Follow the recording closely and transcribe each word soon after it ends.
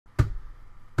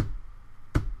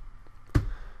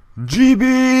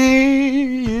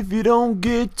GB, if you don't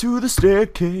get to the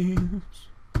staircase,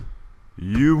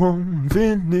 you won't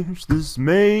finish this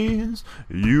maze.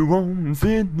 You won't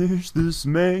finish this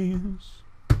maze.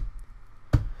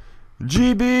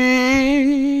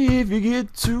 GB, if you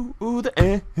get to the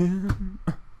end,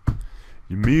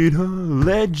 you meet a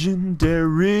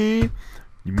legendary.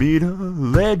 You meet a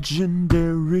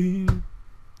legendary.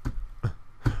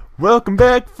 Welcome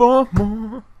back for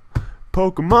more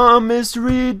Pokemon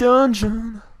Mystery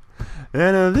Dungeon.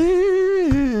 And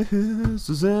this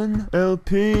is an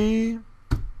LP.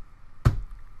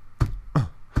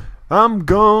 I'm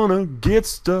gonna get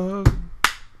stuck.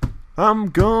 I'm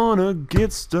gonna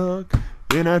get stuck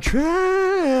in a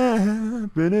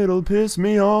trap, and it'll piss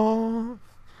me off.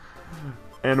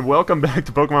 And welcome back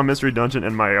to Pokemon Mystery Dungeon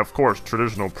and my, of course,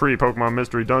 traditional pre-Pokemon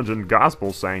Mystery Dungeon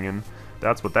gospel singing.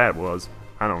 That's what that was.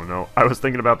 I don't know. I was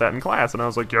thinking about that in class, and I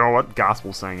was like, you know what?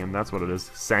 Gospel singing. That's what it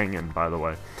is. Sangin, by the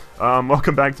way.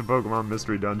 Welcome back to Pokemon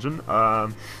Mystery Dungeon.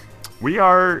 We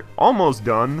are almost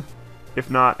done, if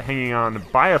not hanging on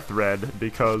by a thread,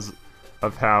 because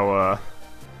of how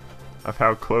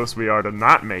close we are to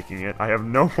not making it. I have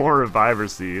no more Reviver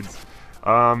Seeds.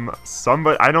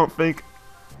 Somebody, I don't think...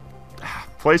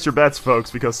 Place your bets,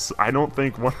 folks, because I don't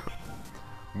think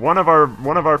one of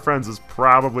our friends is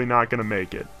probably not gonna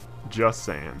make it. Just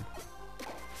saying.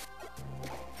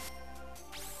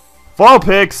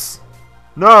 Vulpix!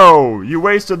 No! You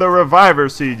wasted the Reviver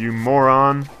Seed, you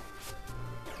moron!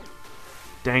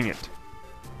 Dang it.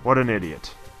 What an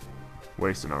idiot.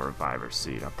 Wasting a Reviver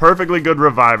Seed. A perfectly good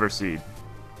Reviver Seed.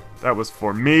 That was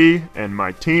for me and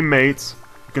my teammates.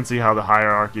 You can see how the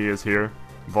hierarchy is here.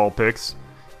 Vulpix.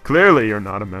 Clearly you're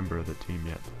not a member of the team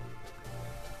yet.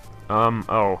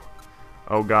 Oh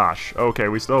gosh. Okay,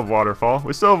 we still have Waterfall.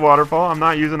 We still have Waterfall. I'm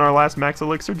not using our last Max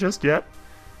Elixir just yet.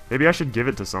 Maybe I should give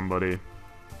it to somebody.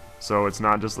 So it's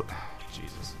not just...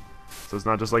 Jesus. So it's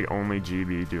not just like only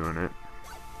GB doing it.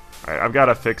 Alright, I've got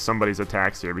to fix somebody's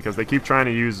attacks here because they keep trying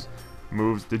to use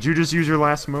moves. Did you just use your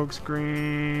last smoke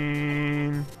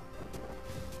screen?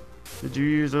 Did you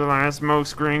use the last smoke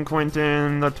screen,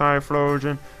 Quentin, the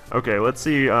Typhlosion? Okay, let's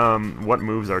see what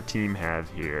moves our team have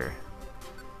here.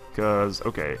 Because,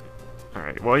 okay.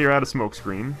 Alright, well, you're out of smoke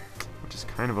screen, which is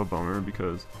kind of a bummer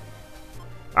because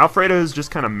Alfredo is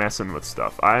just kind of messing with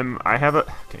stuff. I have a...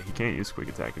 Okay, he can't use Quick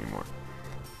Attack anymore.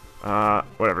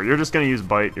 Whatever. You're just going to use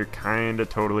Bite. You're kind of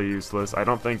totally useless. I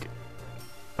don't think...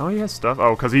 Oh, he has stuff.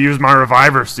 Oh, because he used my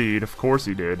Reviver Seed. Of course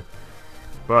he did.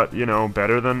 But, you know,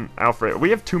 better than Alfredo. We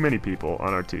have too many people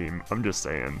on our team. I'm just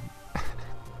saying.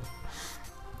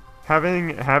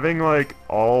 having like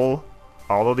all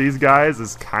of these guys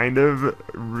is kind of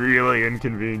really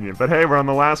inconvenient. But hey, we're on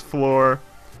the last floor.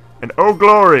 And oh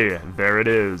glory! There it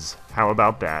is. How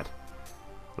about that?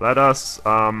 Let us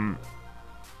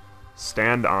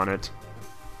stand on it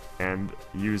and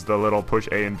use the little push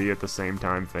A and B at the same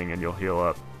time thing and you'll heal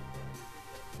up.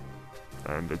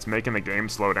 And it's making the game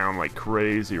slow down like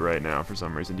crazy right now for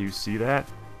some reason. Do you see that?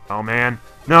 Oh man.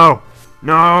 No!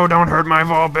 No, don't hurt my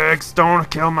Vulpix! Don't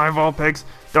kill my Vulpix!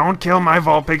 Don't kill my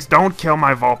Vulpix! Don't kill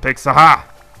my Vulpix! Aha!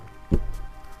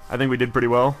 I think we did pretty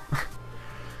well.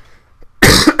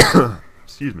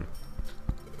 Excuse me.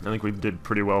 I think we did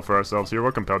pretty well for ourselves here.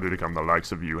 We're compelled to come. The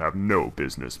likes of you have no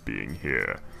business being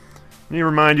here. Let me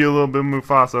remind you a little bit of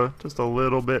Mufasa. Just a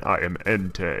little bit. I am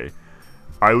Entei.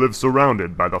 I live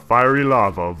surrounded by the fiery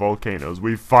lava of volcanoes.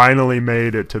 We finally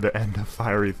made it to the end of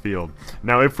Fiery Field.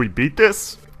 Now, if we beat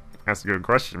this, that's a good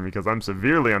question because I'm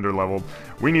severely underleveled.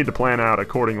 We need to plan out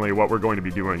accordingly what we're going to be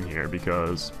doing here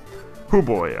because, hoo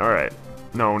boy, alright.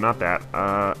 No, not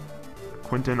that.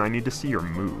 Quentin, I need to see your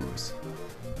moves.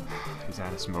 He's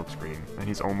out of smoke screen and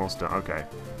he's almost done. Okay.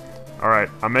 Alright,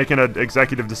 I'm making an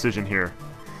executive decision here.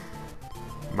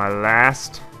 My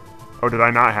last... Oh, did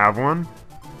I not have one?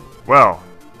 Well,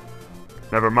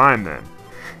 never mind then.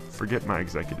 Forget my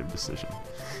executive decision.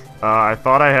 I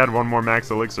thought I had one more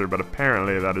Max Elixir, but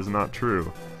apparently that is not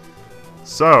true.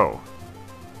 So,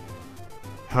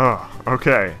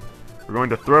 okay, we're going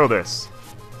to throw this.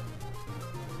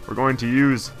 We're going to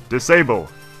use Disable.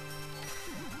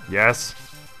 Yes.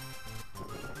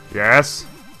 Yes.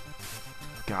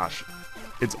 Gosh,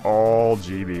 it's all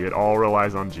GB. It all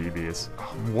relies on GB. It's,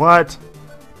 what?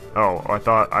 Oh, I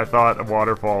thought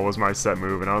Waterfall was my set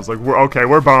move, and I was like, okay,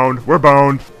 we're boned. We're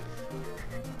boned.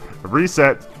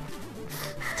 Reset.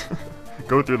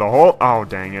 Go through the hole. Oh,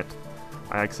 dang it.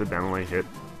 I accidentally hit.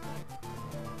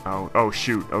 Oh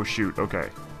shoot. Oh shoot. Okay.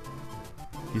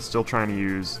 He's still trying to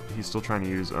use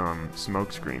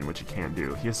smoke screen, which he can't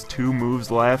do. He has 2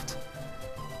 moves left.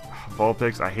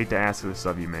 Vulpix, I hate to ask this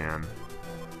of you, man.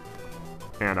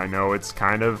 And I know it's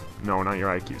kind of... No, not your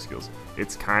IQ skills.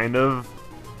 It's kind of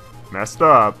messed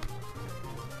up.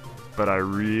 But I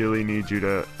really need you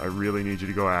to...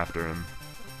 go after him.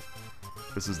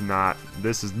 This is not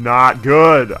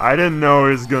good. I didn't know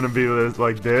it was gonna be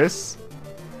like this.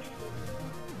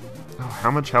 Oh,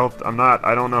 how much health?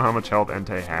 I don't know how much health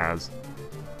Entei has.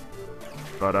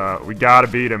 But we gotta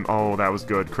beat him. Oh, that was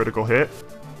good. Critical hit.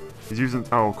 He's using...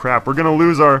 Oh crap, we're gonna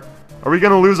lose our... Are we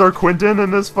gonna lose our Quentin in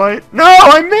this fight? No,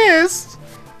 I missed!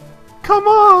 Come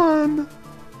on!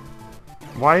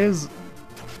 Why is...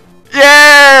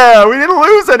 Yeah! We didn't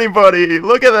lose anybody!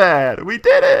 Look at that! We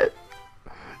did it!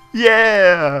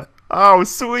 Yeah! Oh,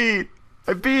 sweet!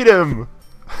 I beat him!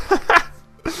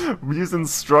 We're using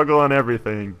struggle on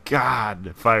everything.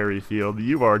 God, Fiery Field,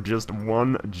 you are just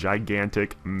one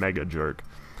gigantic mega jerk.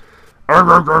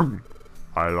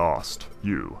 I lost.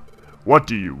 You. What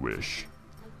do you wish?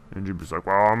 And Jubilee's like,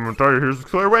 well, I'm gonna tell you, here's the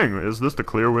clear wing. Is this the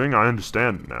clear wing? I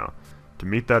understand now. To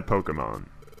meet that Pokemon,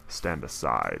 stand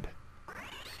aside.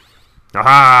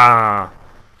 Aha!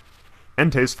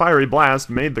 Entei's Fiery Blast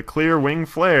made the clear wing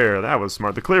flare. That was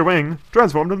smart. The clear wing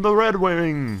transformed into the red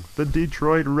wing. The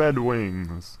Detroit Red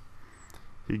Wings.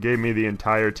 He gave me the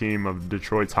entire team of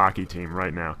Detroit's hockey team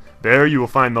right now. There you will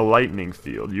find the lightning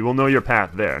field. You will know your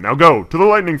path there. Now go to the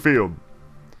lightning field.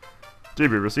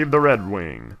 GB received the red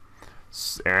wing.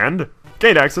 And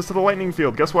gate access to the lightning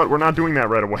field. Guess what? We're not doing that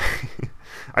right away.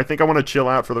 I think I want to chill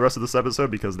out for the rest of this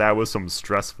episode because that was some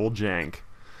stressful jank.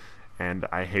 And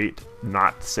I hate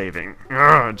not saving.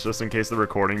 Ugh, just in case the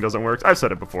recording doesn't work. I've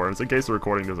said it before. Just in case the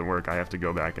recording doesn't work, I have to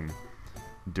go back and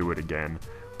do it again.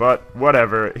 But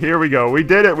whatever. Here we go. We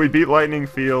did it. We beat Lightning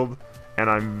Field. And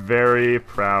I'm very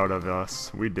proud of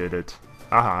us. We did it.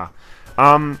 Aha.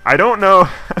 I don't know.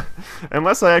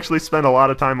 Unless I actually spend a lot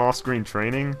of time off-screen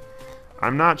training,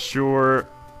 I'm not sure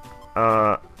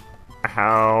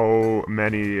how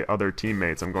many other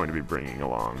teammates I'm going to be bringing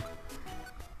along.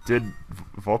 Did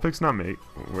Vulpix not make...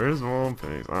 Where's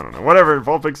Vulpix? I don't know. Whatever,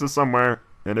 Vulpix is somewhere.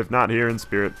 And if not here in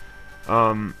spirit,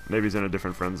 maybe he's in a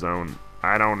different friend zone.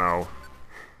 I don't know.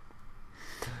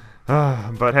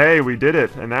 But hey, we did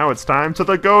it. And now it's time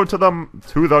to go to the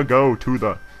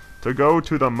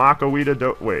Makawita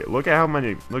do... Wait, look at how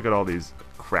many... Look at all these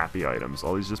crappy items.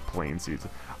 All these just plain seeds.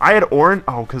 I had orange...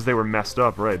 Oh, because they were messed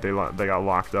up, right? They got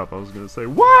locked up. I was going to say,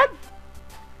 what?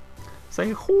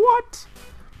 Say what?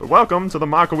 But welcome to the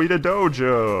Makawita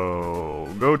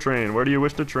Dojo. Go train. Where do you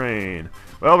wish to train?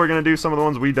 Well, we're going to do some of the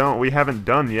ones we haven't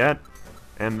done yet.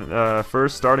 And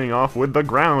first, starting off with the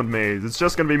ground maze. It's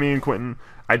just going to be me and Quentin.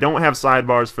 I don't have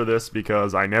sidebars for this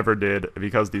because I never did.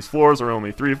 Because these floors are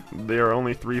only there are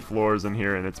only 3 floors in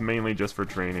here, and it's mainly just for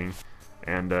training.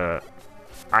 And I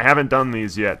haven't done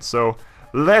these yet, so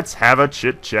let's have a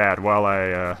chit chat while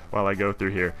I go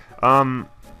through here.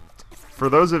 For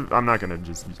those of... I'm not going to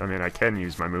just... I mean, I can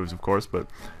use my moves, of course, but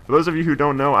for those of you who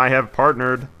don't know, I have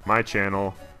partnered my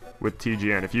channel with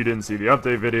TGN. If you didn't see the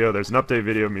update video, there's an update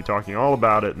video of me talking all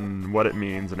about it and what it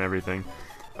means and everything.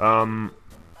 While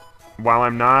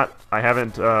I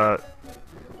haven't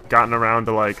gotten around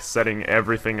to, like, setting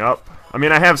everything up. I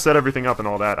mean, I have set everything up and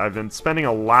all that. I've been spending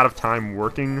a lot of time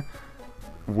working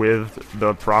with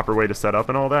the proper way to set up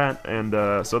and all that, and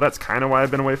so that's kind of why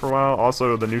I've been away for a while.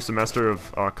 Also, the new semester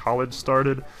of college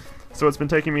started, so it's been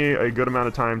taking me a good amount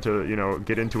of time to, you know,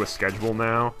 get into a schedule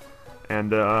now,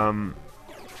 and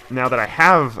now that I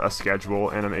have a schedule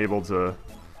and I'm able to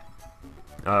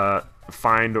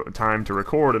find time to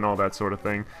record and all that sort of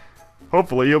thing,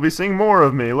 hopefully you'll be seeing more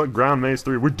of me. Look, Ground Maze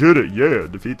 3, we did it, yeah!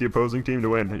 Defeat the opposing team to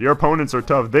win. Your opponents are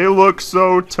tough. They look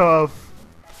so tough!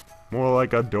 More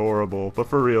like adorable. But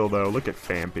for real, though, look at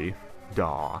Fampy.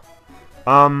 Daw.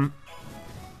 On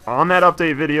that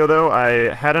update video, though,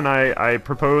 I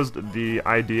proposed the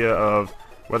idea of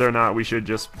whether or not we should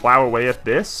just plow away at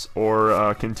this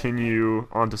or continue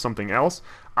on to something else.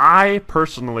 I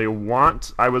personally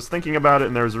I was thinking about it,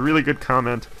 and there was a really good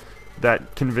comment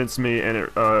that convinced me, and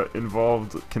it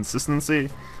involved consistency.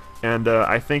 And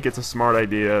I think it's a smart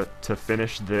idea to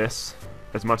finish this,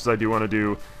 as much as I do want to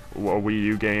do a Wii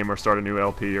U game or start a new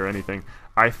LP or anything.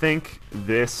 I think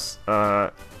this,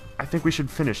 I think we should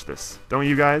finish this. Don't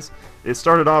you guys? It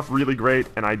started off really great,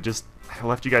 and I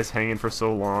left you guys hanging for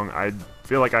so long. I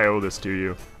feel like I owe this to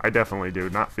you. I definitely do.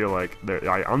 Not feel like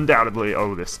I undoubtedly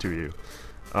owe this to you.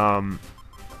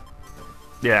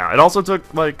 Yeah, it also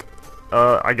took, like,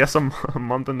 I guess a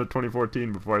month into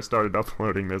 2014 before I started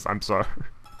uploading this. I'm sorry.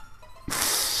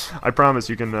 I promise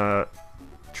you can,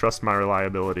 trust my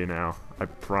reliability now. I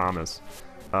promise.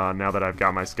 Now that I've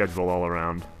got my schedule all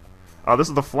around. This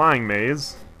is the flying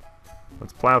maze.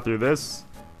 Let's plow through this.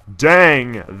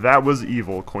 Dang, that was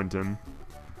evil, Quentin.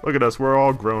 Look at us, we're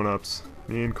all grown-ups.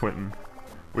 Me and Quentin.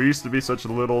 We used to be such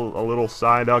a little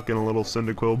Psyduck and a little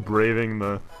Cyndaquil braving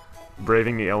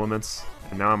the elements,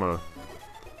 and now I'm a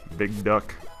big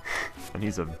duck, and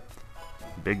he's a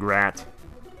big rat.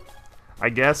 I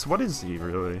guess, what is he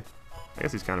really? I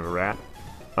guess he's kind of a rat.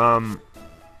 I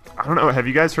don't know, have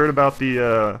you guys heard about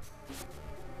the,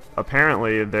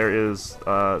 apparently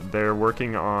they're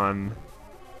working on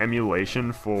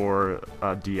emulation for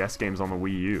DS games on the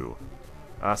Wii U.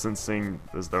 Since seeing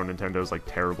as though Nintendo's like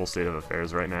terrible state of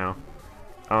affairs right now.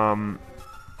 I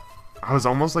was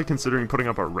almost like considering putting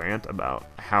up a rant about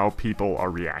how people are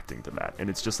reacting to that,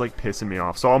 and it's just like pissing me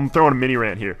off. So I'm throwing a mini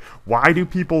rant here. Why do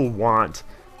people want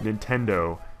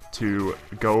Nintendo to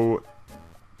go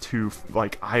to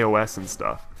like iOS and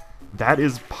stuff? That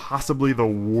is possibly the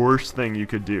worst thing you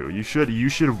could do. You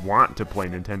should want to play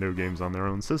Nintendo games on their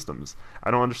own systems.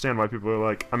 I don't understand why people are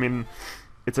like, I mean,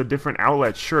 it's a different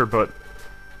outlet, sure, but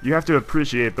you have to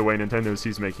appreciate the way Nintendo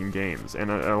sees making games,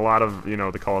 and a lot of, you know,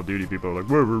 the Call of Duty people are like,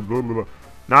 blah, blah, blah, blah.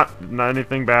 Not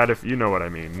anything bad if you know what I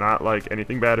mean. Not like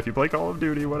anything bad if you play Call of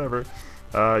Duty, whatever.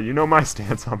 You know my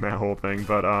stance on that whole thing,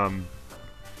 but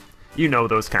you know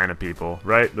those kind of people,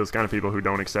 right? Those kind of people who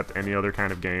don't accept any other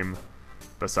kind of game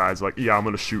besides like, yeah, I'm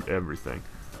gonna shoot everything.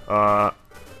 You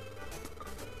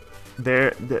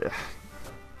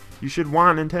should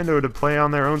want Nintendo to play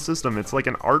on their own system. It's like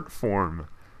an art form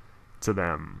to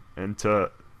them, and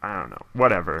to, I don't know,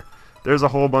 whatever. There's a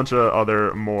whole bunch of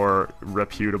other more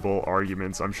reputable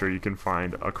arguments I'm sure you can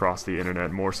find across the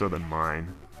internet, more so than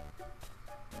mine.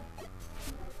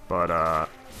 But, I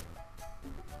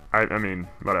mean,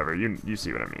 whatever, you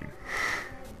see what I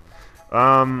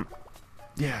mean.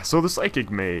 Yeah, so the Psychic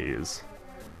Maze.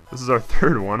 This is our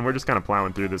third one. We're just kind of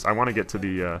plowing through this. I want to get to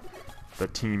the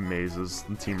team mazes,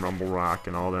 Team Rumble Rock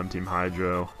and all them, Team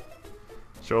Hydro.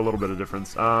 Show a little bit of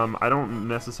difference. I don't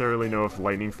necessarily know if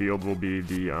Lightning Field will be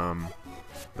the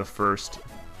first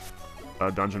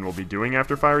dungeon we'll be doing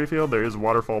after Fiery Field. There is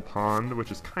Waterfall Pond,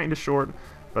 which is kind of short,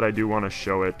 but I do want to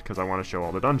show it because I want to show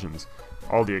all the dungeons.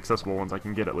 All the accessible ones I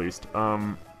can get, at least.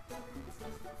 So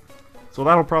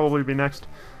that'll probably be next.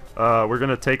 We're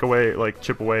going to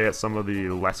chip away at some of the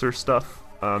lesser stuff,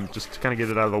 just to kind of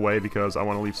get it out of the way because I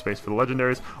want to leave space for the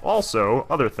legendaries. Also,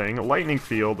 other thing, Lightning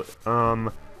Field,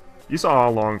 you saw how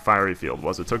long Fiery Field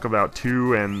was. It took about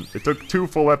it took 2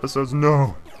 full episodes.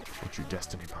 No! Don't you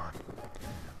Destiny Bond.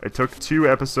 It took 2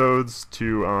 episodes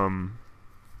to,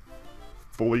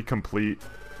 fully complete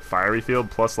Fiery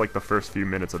Field, plus, like, the first few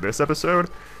minutes of this episode.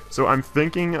 So I'm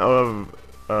thinking of,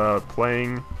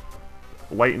 playing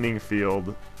Lightning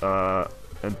Field,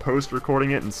 and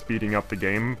post-recording it and speeding up the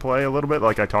gameplay a little bit,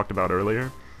 like I talked about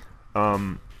earlier.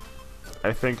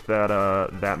 I think that,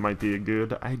 that might be a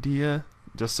good idea.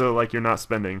 Just so, like, you're not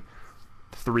spending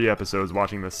 3 episodes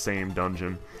watching the same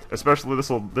dungeon. Especially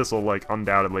this'll like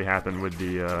undoubtedly happen with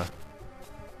the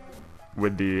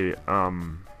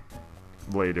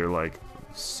later, like,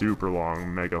 super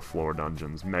long Mega Floor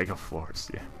dungeons. Mega Floors,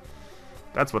 yeah.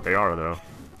 That's what they are, though.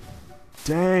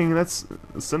 Dang, that's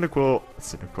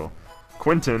Cyndaquil.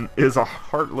 Quentin is a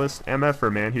heartless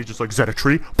MFer, man. He's just like, is that a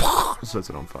tree? Sets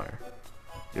it on fire.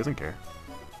 He doesn't care.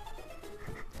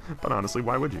 But honestly,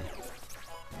 why would you?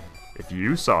 If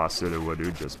you saw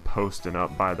Sudowoodo just posting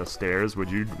up by the stairs, would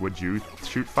you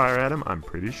shoot fire at him? I'm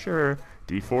pretty sure.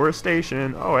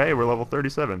 Deforestation. Oh, hey, we're level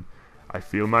 37. I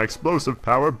feel my explosive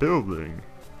power building.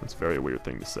 That's a very weird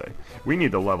thing to say. We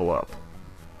need to level up.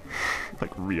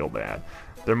 Like, real bad.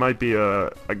 There might be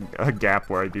a gap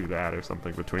where I do that or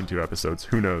something between 2 episodes.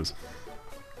 Who knows?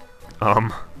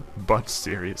 But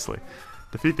seriously.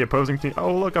 Defeat the opposing team.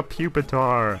 Oh, look, a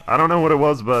Pupitar. I don't know what it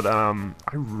was, but,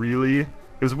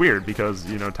 it was weird because,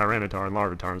 you know, Tyranitar and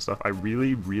Larvitar and stuff. I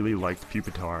really, really liked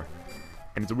Pupitar.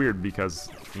 And it's weird because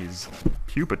he's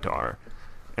Pupitar.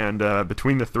 And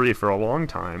between the 3 for a long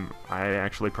time, I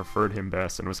actually preferred him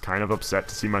best and was kind of upset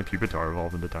to see my Pupitar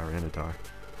evolve into Tyranitar.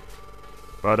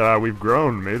 But we've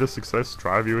grown. May the success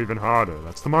drive you even harder.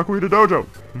 That's the Makuhita Dojo!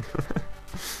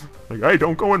 Like, hey,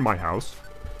 don't go in my house.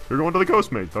 You're going to the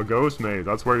Ghost Maze. The Ghost Maze.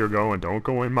 That's where you're going. Don't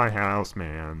go in my house,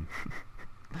 man.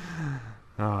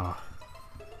 Ah.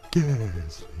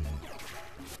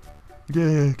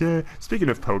 Speaking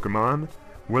of Pokemon,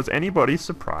 was anybody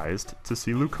surprised to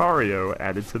see Lucario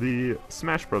added to the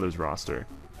Smash Brothers roster?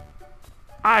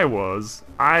 I was.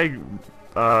 I've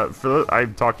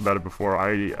talked about it before.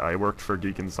 I worked for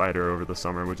Geek Insider over the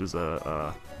summer, which is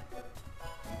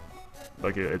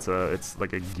it's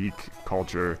like a geek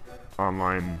culture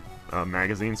online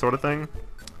magazine sort of thing,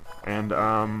 and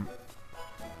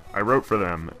I wrote for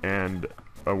them, and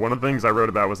one of the things I wrote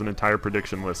about was an entire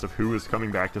prediction list of who was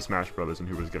coming back to Smash Brothers and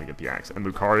who was going to get the axe. And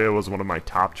Lucario was one of my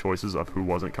top choices of who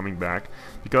wasn't coming back.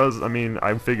 Because, I mean,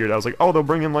 I figured, I was like, oh, they'll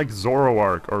bring in, like,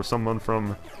 Zoroark or someone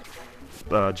from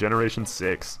Generation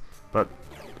 6. But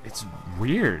it's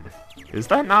weird. Is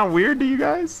that not weird to you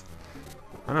guys?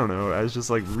 I don't know. I was just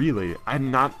like, really? I'm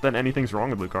not that anything's wrong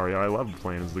with Lucario. I love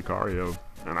playing as Lucario,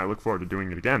 and I look forward to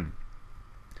doing it again.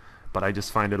 But I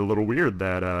just find it a little weird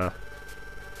that,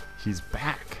 he's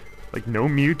back. Like, no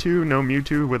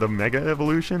Mewtwo with a Mega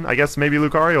Evolution? I guess maybe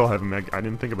Lucario will have a Mega... I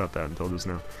didn't think about that until just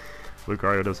now.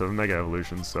 Lucario does have a Mega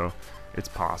Evolution, so it's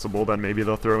possible that maybe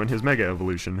they'll throw in his Mega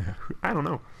Evolution. I don't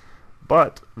know.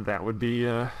 But that would be,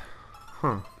 That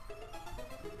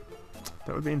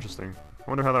would be interesting. I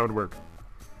wonder how that would work.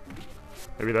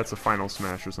 Maybe that's a final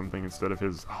smash or something instead of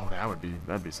his... Oh,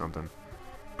 that'd be something.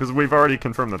 Because we've already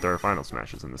confirmed that there are final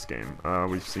smashes in this game.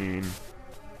 We've seen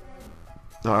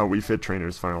Wii Fit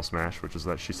Trainer's final smash, which is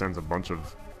that she sends a bunch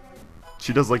of...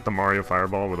 She does like the Mario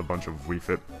Fireball with a bunch of Wii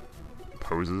Fit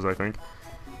poses, I think.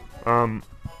 I'm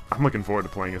looking forward to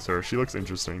playing as her. She looks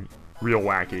interesting. Real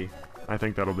wacky. I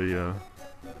think that'll be,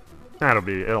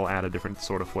 it'll add a different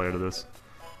sort of flair to this.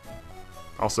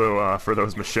 Also, for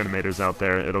those machinimators out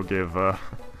there, it'll give,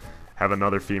 have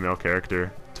another female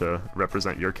character to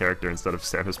represent your character instead of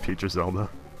Samus, Peach, or Zelda.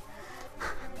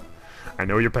 I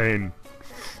know your pain.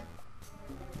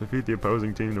 Defeat the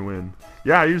opposing team to win.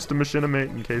 Yeah, I used to machinimate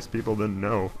in case people didn't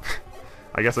know.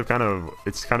 I guess it's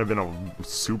kind of been a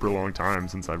super long time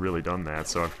since I've really done that,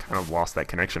 so I've kind of lost that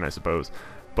connection, I suppose.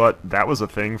 But that was a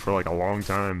thing for like a long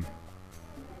time.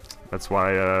 That's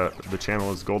why the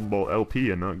channel is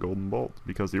GoldenboltLP and not Goldenbolt,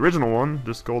 because the original one,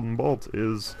 just Goldenbolt,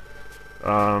 is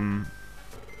my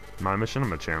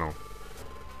machinima channel.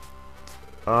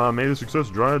 May the success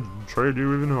drive trade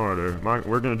you even harder.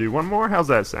 We're gonna do one more. How's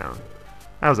that sound?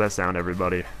 How's that sound,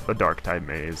 everybody? The Dark type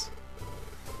maze.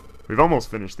 We've almost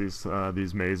finished these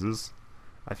mazes.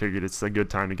 I figured it's a good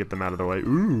time to get them out of the way.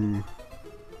 Ooh,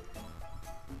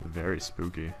 very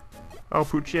spooky. Oh,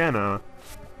 Poochyena.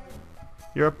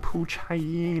 You're a Pooch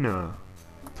hyena.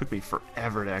 Took me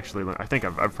forever to actually learn. I think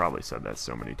I've probably said that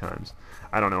so many times.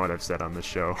 I don't know what I've said on this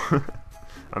show.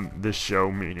 This show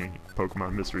meaning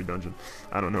Pokemon Mystery Dungeon.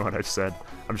 I don't know what I've said.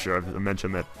 I'm sure I've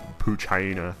mentioned that Pooch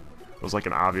hyena was like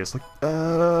an obvious, like,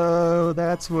 oh,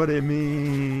 that's what it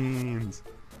means.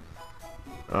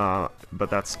 But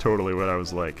that's totally what I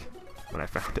was like when I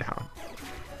found out.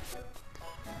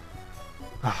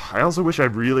 I also wish I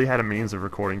really had a means of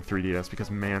recording 3DS, because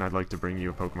man, I'd like to bring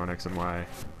you a Pokemon X and Y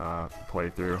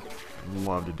playthrough.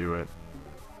 Love to do it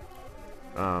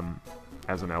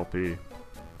as an LP.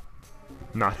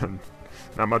 Not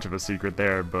much of a secret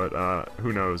there, but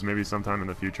who knows? Maybe sometime in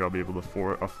the future I'll be able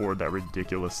to afford that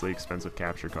ridiculously expensive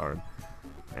capture card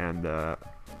and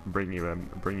bring you a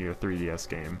 3DS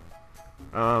game.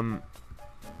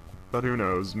 But who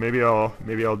knows? Maybe I'll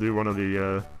do one of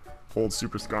the old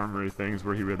Super Skarmory things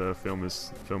where he would film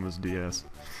his DS.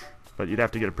 But you'd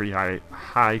have to get a pretty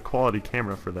high quality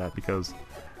camera for that, because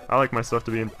I like my stuff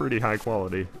to be in pretty high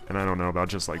quality, and I don't know about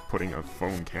just like putting a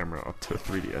phone camera up to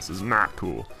 3DS is not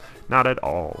cool. Not at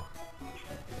all.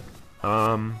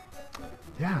 Yeah.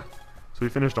 So we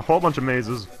finished a whole bunch of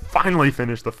mazes, finally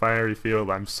finished the fiery field.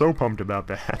 I'm so pumped about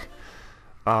that.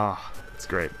 It's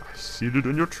great. I succeeded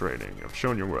in your training. I've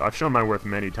shown your worth. I've shown my worth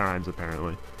many times,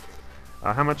 apparently.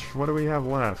 What do we have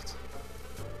left?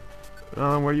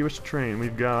 Where you wish to train?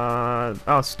 We've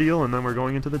got, steel, and then we're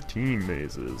going into the team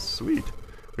mazes. Sweet.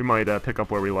 We might pick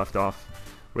up where we left off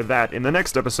with that in the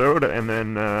next episode, and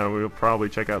then we'll probably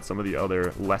check out some of the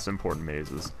other less important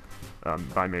mazes.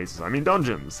 By mazes, I mean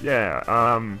dungeons. Yeah.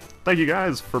 Thank you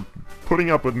guys for putting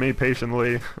up with me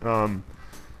patiently.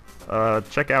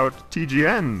 Check out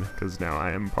TGN, because now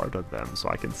I am part of them, so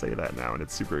I can say that now, and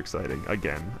it's super exciting.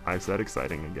 Again, I said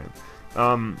exciting again.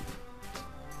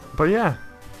 But yeah.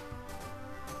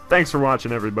 Thanks for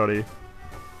watching, everybody.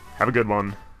 Have a good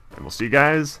one, and we'll see you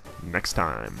guys next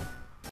time.